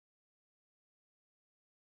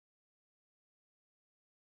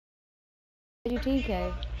You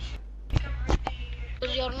TK.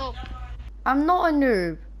 Because you're a noob. I'm not a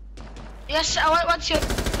noob. Yes, what's your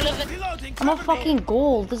level? I'm a fucking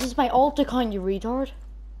gold. This is my alt account, you retard.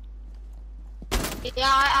 Yeah,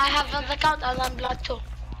 I have an account and I'm blood too.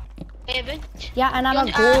 Hey, bitch. Yeah, and I'm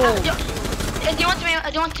a gold. Do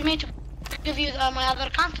you want me to give you my other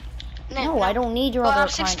account? No, I don't need your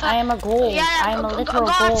other account. I am a gold. Yeah, I am a literal go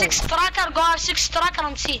gold. R6 tracker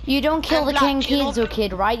and see. You don't kill the King Kidzo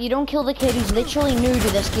kid, right? You don't kill the kid who's literally new to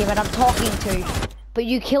this game and I'm talking to. But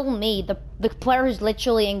you kill me, the player who's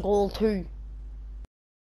literally in gold too.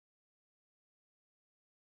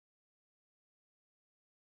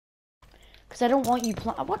 Because I don't want you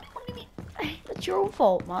What do you mean? That's your own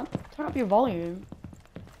fault, man. Turn up your volume.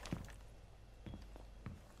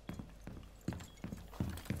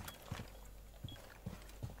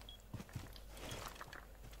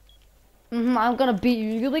 I'm gonna beat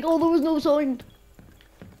you. You're like, oh, there was no sound.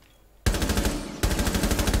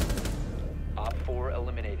 Op 4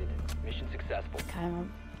 eliminated. Mission successful. Okay,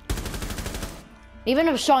 man. Even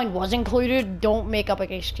if sound was included, don't make up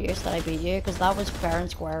an excuse that I beat you, because that was fair and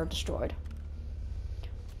square destroyed.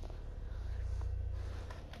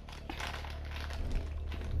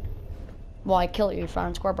 Well, I killed you, fair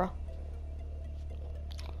and square, bro.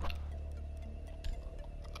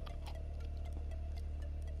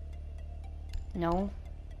 No.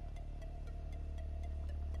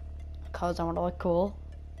 Because I want to look cool.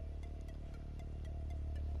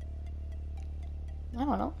 I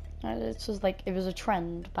don't know. It's just like, it was a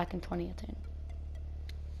trend back in 2018.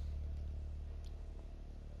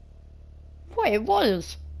 Wait, it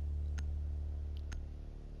was.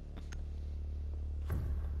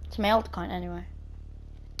 It's my alt account anyway.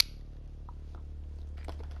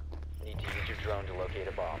 Need to use your drone to locate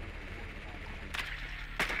a bomb.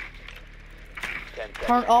 10 seconds.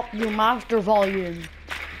 Turn up your master volume.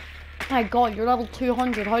 My god, you're level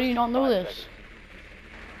 200. How do you not know this?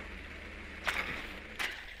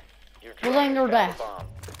 Well, then you're deaf.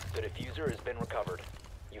 The diffuser has been recovered.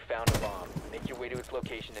 You found a bomb. Make your way to its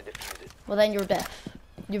location and defuse it. Well, then you're deaf.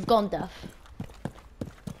 You've gone deaf.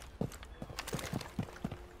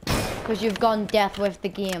 Because you've gone deaf with the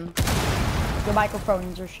game. Your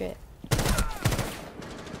microphones are shit.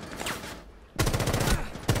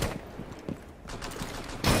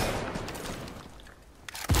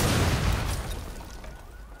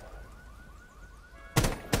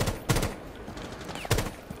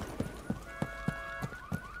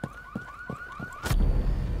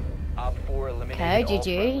 Op 4 eliminated. Okay, all GG.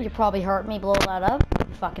 friendlies. You probably heard me blow that up.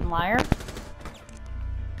 You fucking liar.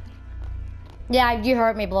 Yeah, you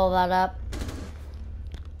heard me blow that up.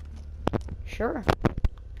 Sure.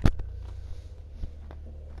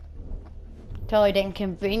 Totally didn't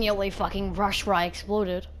conveniently fucking rush where I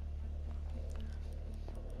exploded.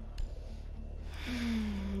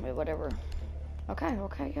 Wait, whatever.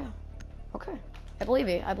 Okay, yeah. Okay. I believe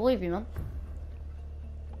you, man.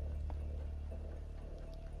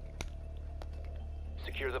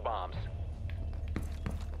 Secure the bombs.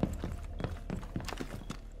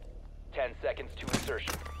 10 seconds to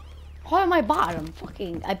insertion. How am I bottom?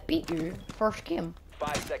 I beat you first game.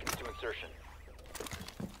 5 seconds to insertion.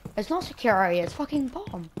 It's not secure area, it's fucking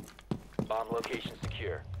bomb. Bomb location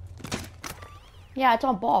secure. Yeah, it's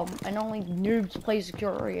on bomb, and only noobs play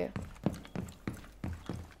secure area.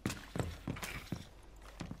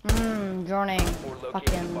 Joining. Or locating the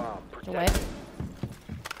Fucking. bomb. Protect Wait. it.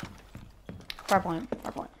 Fair point.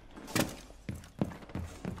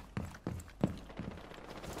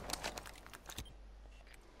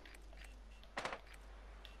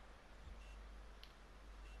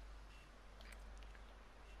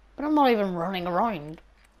 But I'm not even running around.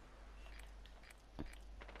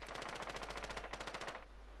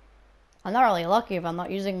 I'm not really lucky if I'm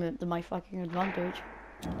not using my fucking advantage.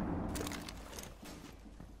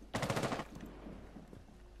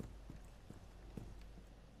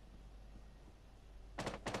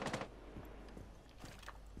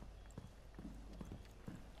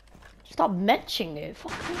 Stop mentioning it.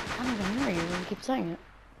 Fuck, I can't even hear you when you keep saying it.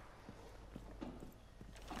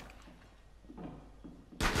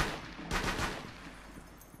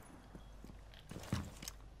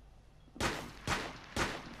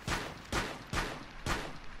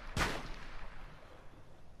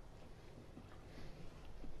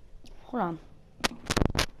 Hold on.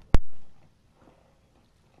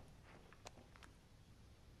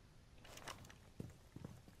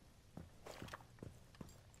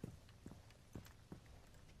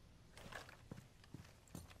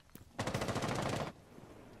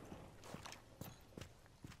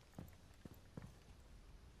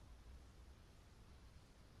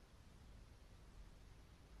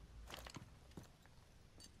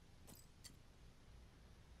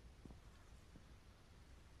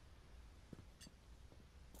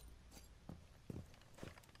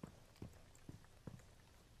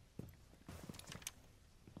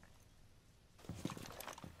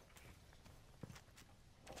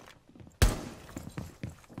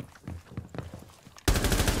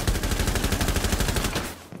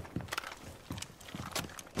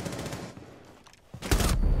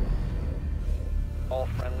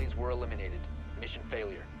 Enemies were eliminated. Mission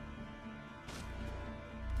failure.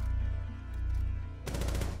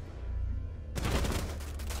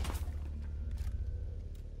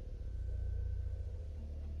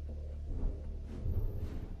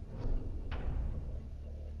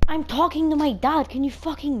 I'm talking to my dad. Can you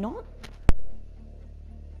fucking not?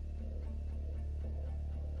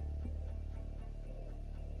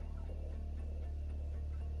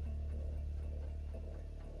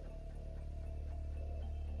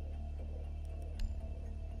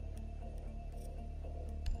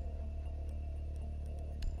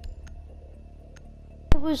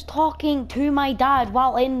 I was talking to my dad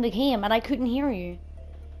while in the game and I couldn't hear you.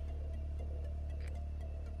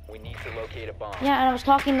 We need to locate a bomb. Yeah, and I was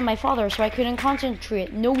talking to my father, so I couldn't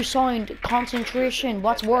concentrate. No sound, concentration.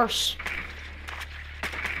 What's worse?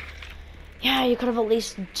 Yeah, you could have at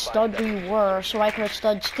least stood where you were, so I could have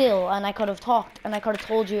stood still, and I could have talked, and I could have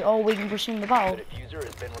told you, oh, we can resume the battle. The diffuser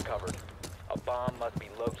has been recovered. A bomb must be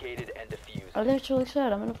located and defused. I literally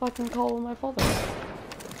said, I'm gonna fucking call my father.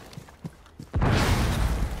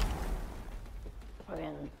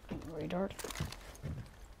 Fucking retard.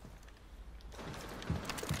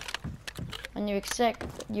 And you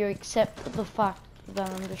accept the fact that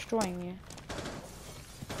I'm destroying you.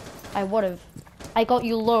 I would've. I got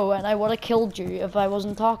you low and I would've killed you if I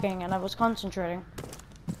wasn't talking and I was concentrating.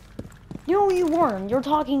 No, you weren't. You're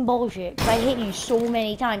talking bullshit. 'Cause I hit you so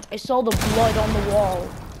many times. I saw the blood on the wall.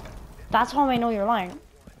 That's how I know you're lying.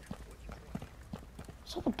 I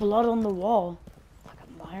saw the blood on the wall.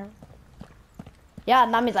 Fucking liar. Yeah,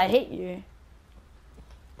 and that means I hit you.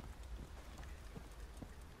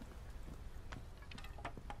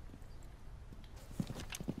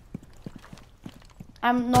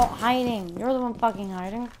 I'm not hiding. You're the one fucking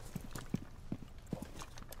hiding.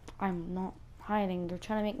 I'm not hiding. They're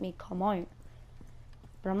trying to make me come out.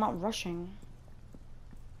 But I'm not rushing.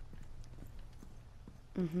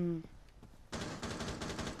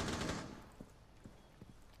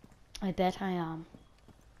 I bet I am.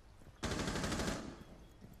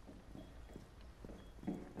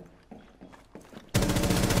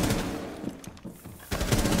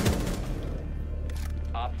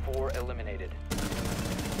 Op 4 eliminated.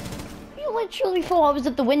 You literally thought I was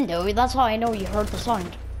at the window. That's how I know you heard the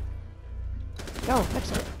sound. Go,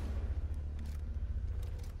 fix it.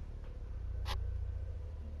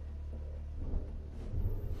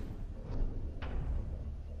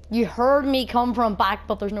 You heard me come from back,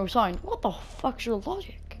 but there's no sound. What the fuck's your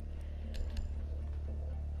logic?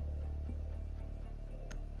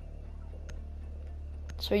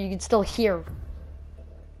 So you can still hear.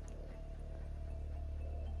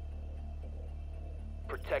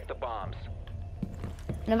 Protect the bombs.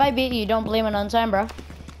 And if I beat you, don't blame it on time, bro.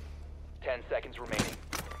 10 seconds remaining.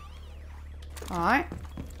 Alright.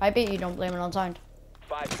 I beat you, don't blame it on sound.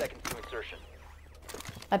 5 seconds to insertion.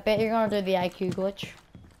 I bet you're gonna do the IQ glitch.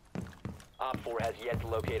 Op 4 has yet to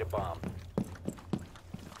locate a bomb.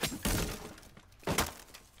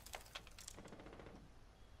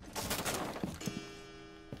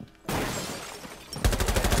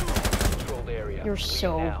 Controlled area. You're Leave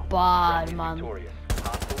so now. bad, Friendly man. victorious.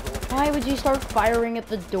 Hostiles eliminated. Why would you start firing at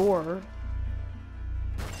the door?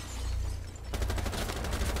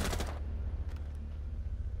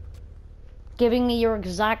 Giving me your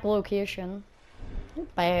exact location. You're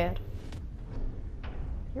bad.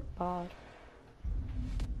 You're bad.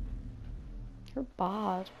 You're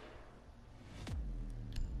bad.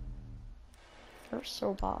 You're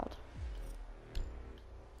so bad.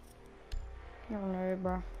 You're a nerd,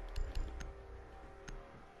 bro.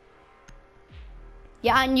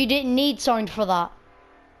 Yeah, and you didn't need sound for that.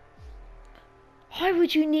 Why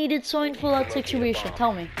would you need sound for that situation?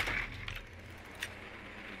 Tell me.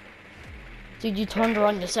 Dude, you turned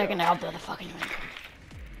around the second out there the fucking window.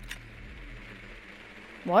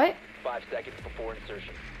 What? 5 seconds before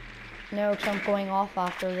insertion. No, because I'm going off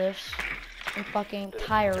after this. I'm fucking The diffuser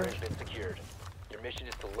tired. has been secured. Your mission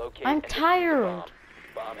is to locate I'm and defuse the tired. bomb.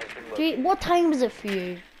 Bomb has been located. Dude, what time is it for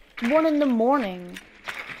you? It's 1 in the morning.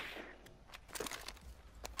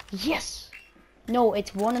 Yes! No,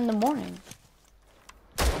 it's 1 in the morning.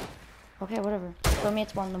 Okay, whatever. For me,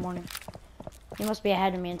 it's 1 in the morning. You must be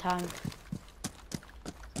ahead of me in time.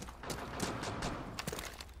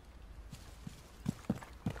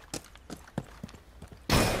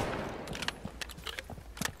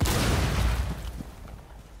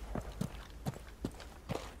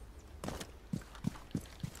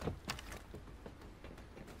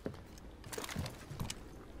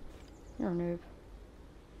 You're a noob.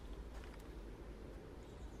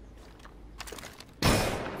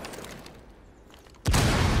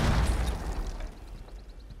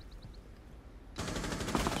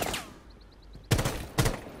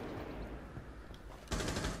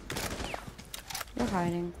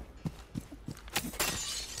 hiding?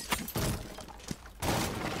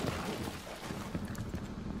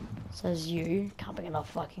 Says you, camping in a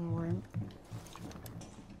fucking room.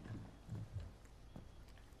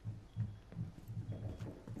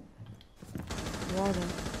 Water.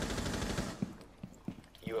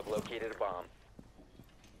 You have located a bomb.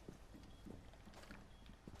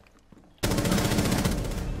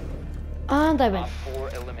 And I win. Op 4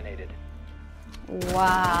 eliminated.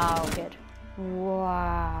 Wow, good.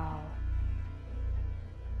 Wow.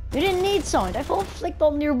 You didn't need sound. I felt flicked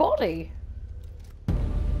on your body.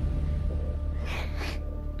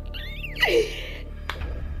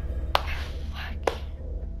 Fuck.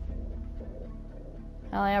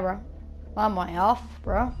 Hell yeah, bro. I'm way off,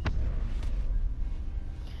 bro.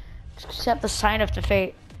 Accept the sign of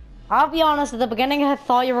defeat. I'll be honest, at the beginning I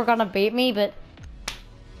thought you were gonna beat me, but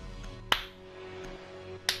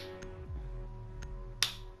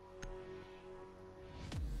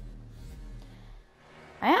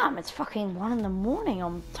I am. It's fucking 1 in the morning.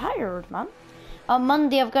 I'm tired, man. On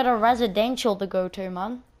Monday, I've got a residential to go to,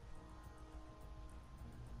 man.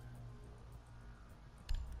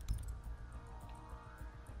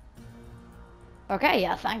 Okay,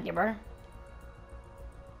 yeah, thank you, bro.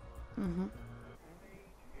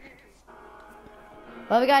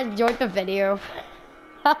 Well, you guys enjoyed the video.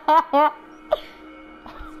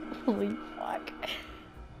 Holy fuck.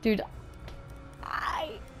 Dude,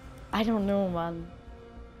 I don't know, man.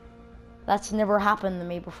 That's never happened to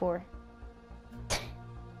me before.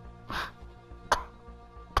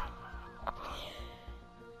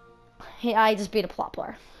 Hey, I just beat a plot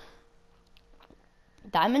player.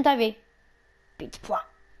 Diamond IV beats plot.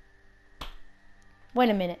 Wait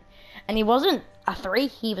a minute. And he wasn't a 3,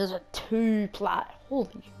 he was a 2 plat. Holy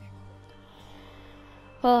shit.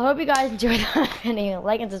 Well, I hope you guys enjoyed that video.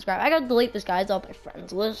 Like and subscribe. I gotta delete this guy's off my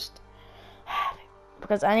friends list.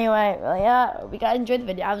 Because anyway, well, yeah, hope you guys enjoyed the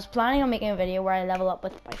video. I was planning on making a video where I level up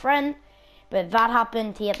with my friend, but that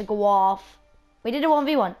happened, he had to go off. We did a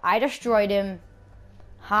 1v1. I destroyed him.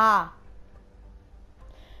 Ha.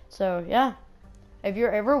 So, yeah. If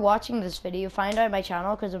you're ever watching this video, find out my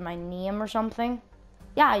channel because of my name or something.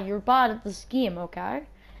 Yeah, you're bad at this game, okay?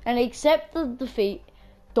 And accept the defeat.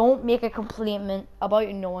 Don't make a complaint about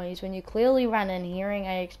noise when you clearly ran in hearing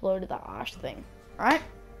I exploded the ash thing. Alright?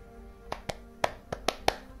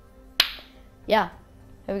 Yeah.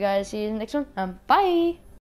 Hope you guys see you in the next one. Bye!